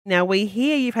Now, we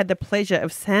hear you've had the pleasure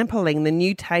of sampling the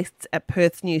new tastes at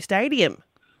Perth's new stadium.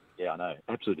 Yeah, I know.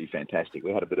 Absolutely fantastic.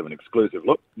 We had a bit of an exclusive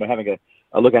look. We're having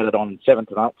a look at it on 7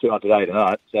 tonight, 2 on today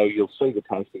tonight, so you'll see the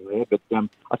tasting there. But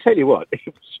I'll tell you what, it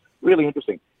was really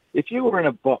interesting. If you were in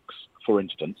a box, for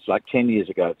instance, like 10 years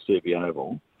ago at Subi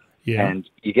Oval, and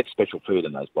you get special food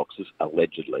in those boxes,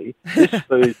 allegedly,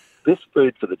 this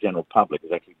food for the general public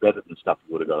is actually better than stuff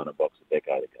you would have got in a box a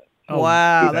decade ago. Oh,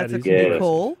 wow, that's a good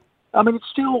call. I mean, it's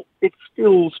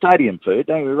still stadium food.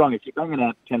 Don't get me wrong. If you're banging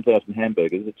out 10,000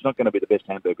 hamburgers, it's not going to be the best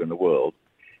hamburger in the world.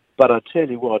 But I tell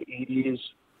you what, it is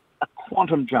a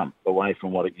quantum jump away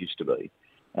from what it used to be.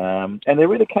 And they're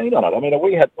really keen on it. I mean,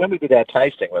 when we did our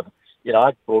tasting,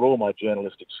 I brought all my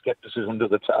journalistic scepticism to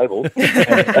the table.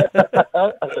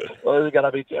 I said, well, it's going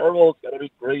to be terrible. It's going to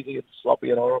be greasy and sloppy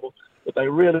and horrible. But they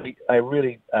really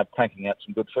are cranking out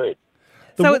some good food.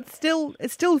 So it's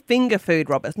still finger food,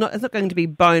 Rob. It's not going to be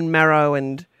bone marrow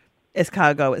and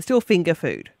escargot. It's still finger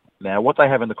food. Now, what they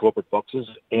have in the corporate boxes,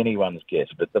 anyone's guess.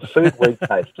 But the food we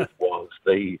tasted was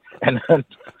and I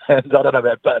don't know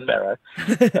about bone marrow,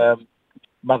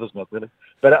 mother's milk, really.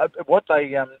 But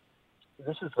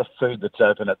this is the food that's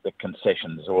open at the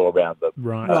concessions all around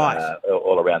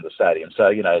all around the stadium. So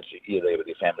you're there with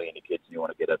your family and your kids, and you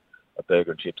want to get a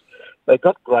burger and chips. They've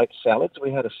got great salads.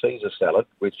 We had a Caesar salad,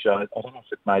 which I don't know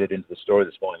if it made it into the story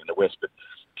this morning in the West, but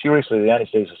curiously, the only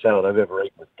Caesar salad I've ever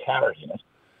eaten with carrot in it.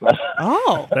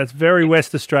 Oh, that's very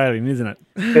West Australian, isn't it?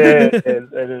 Yeah,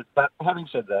 it is. But having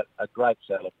said that, a great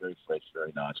salad, very fresh,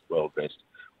 very nice, well dressed,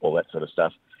 all that sort of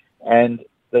stuff. And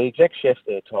the exec chef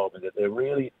there told me that they're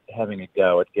really having a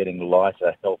go at getting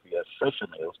lighter, healthier, fresher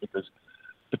meals because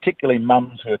particularly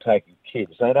mums who are taking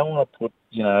kids, they don't want to put,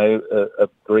 a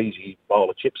greasy bowl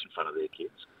of chips in front of their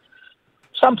kids.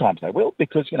 Sometimes they will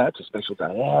because, it's a special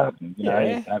day out. And,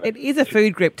 it is a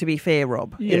food group, to be fair,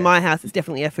 Rob. Yeah. In my house, it's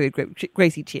definitely a food group,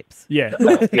 greasy chips. Yeah.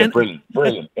 Brilliant.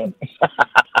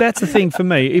 That's the thing for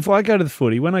me. If I go to the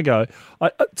footy, when I go,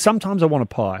 sometimes I want a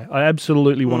pie. I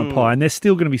absolutely want a pie. And they're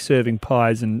still going to be serving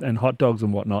pies and hot dogs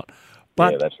and whatnot.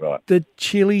 But that's right. The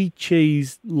chili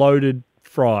cheese loaded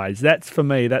fries, that's for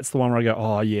me, that's the one where I go,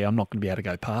 oh, yeah, I'm not going to be able to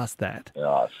go past that.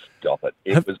 Oh, stop it.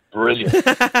 It was brilliant.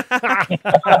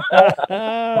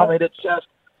 I mean, it's just,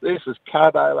 this is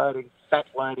carbo loading, fat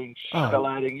loading, sugar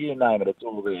loading, you name it, it's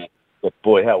all there. But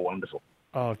boy, how wonderful.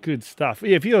 Oh, good stuff.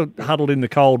 Yeah, if you're huddled in the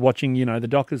cold watching, the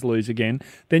Dockers lose again,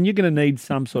 then you're going to need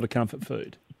some sort of comfort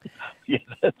food. Yeah,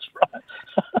 that's right.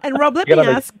 And Rob, let me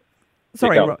ask...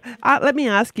 Sorry, Rob. Let me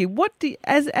ask you, what do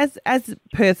as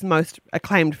Perth's most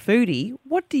acclaimed foodie,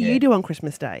 what do you do on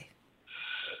Christmas Day?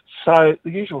 So the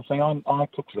usual thing, I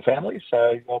cook for the family,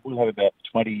 so we'll have about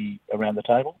 20 around the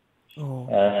table. Oh.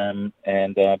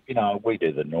 We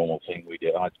do the normal thing.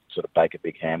 I sort of bake a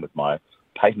big ham with my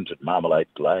patented marmalade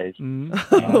glaze.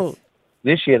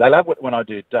 This year, they love it when I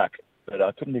do duck, but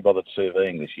I couldn't be bothered sous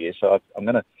videing this year, so I'm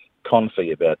going to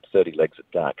confit about 30 legs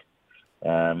of duck.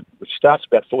 Which starts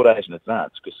about 4 days in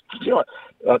advance because,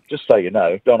 just so you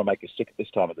know, don't want to make you sick at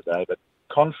this time of the day, but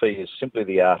confit is simply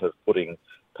the art of putting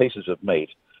pieces of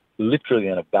meat literally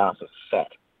in a bath of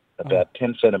fat about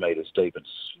 10 centimetres deep and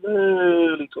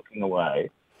slowly cooking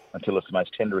away until it's the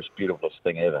most tenderest, beautifulest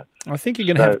thing ever. I think you're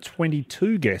going to have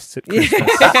 22 guests at Christmas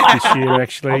this year,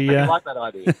 actually. I like that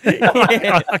idea.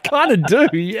 I kind of do,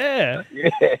 yeah.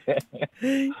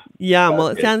 Yeah, well,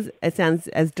 it sounds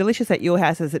as delicious at your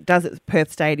house as it does at Perth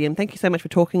Stadium. Thank you so much for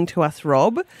talking to us,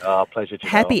 Rob. Oh, pleasure.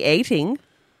 Happy eating.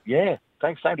 Yeah,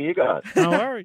 thanks. Same to you guys. No worries.